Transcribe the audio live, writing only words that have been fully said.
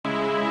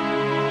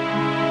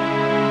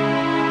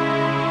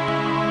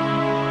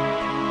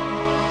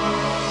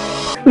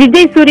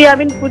விஜய்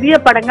சூர்யாவின் புதிய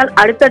படங்கள்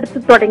அடுத்தடுத்து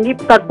தொடங்கி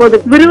தற்போது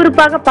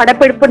விறுவிறுப்பாக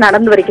படப்பிடிப்பு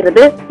நடந்து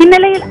வருகிறது.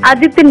 இந்நிலையில்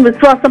அஜித்தின்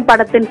விசுவாசம்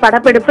படத்தின்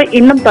படப்பிடிப்பு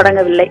இன்னும்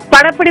தொடங்கவில்லை.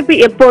 படப்பிடிப்பு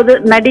எப்போது,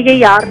 நடிகை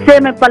யார்,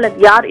 இசையமைப்பாளர்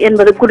யார்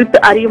என்பது குறித்து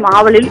அறியும்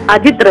ஆவலில்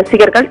அஜித்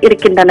ரசிகர்கள்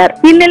இருக்கின்றனர்.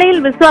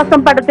 இந்நிலையில்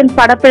விசுவாசம் படத்தின்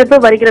படப்பிடிப்பு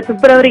வருகிற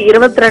பிப்ரவரி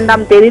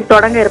 22ஆம் தேதி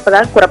தொடங்க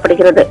இருப்பதாக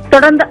கூறப்படுகிறது.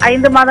 தொடர்ந்து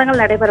 5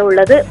 மாதங்கள் நடைபெற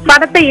உள்ளது.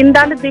 படத்தை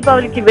இந்த ஆண்டு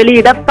தீபாவளிக்கு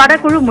வெளியிட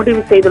படக்குழு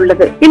முடிவு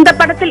செய்துள்ளது. இந்த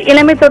படத்தில்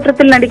இளமை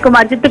தோற்றத்தில் நடிக்கும்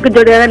அஜித்துக்கு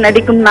ஜோடியாக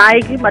நடிக்கும்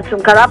நாயகி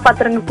மற்றும்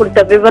கதாபாத்திரங்கள்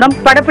குறித்த விவரம்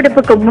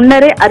படப்பிடிப்புக்கு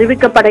முன்னரே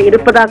அறிவிக்கப்பட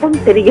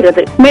இருப்பதாகவும்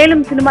தெரிகிறது.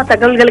 மேலும் சினிமா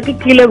தகவல்களுக்கு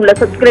கீழே உள்ள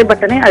சப்ஸ்கிரைப்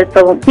பட்டனை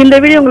அழுத்தவும். இந்த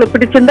வீடியோ உங்களுக்கு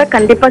பிடிச்சிருந்தா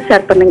கண்டிப்பா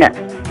ஷேர் பண்ணுங்க.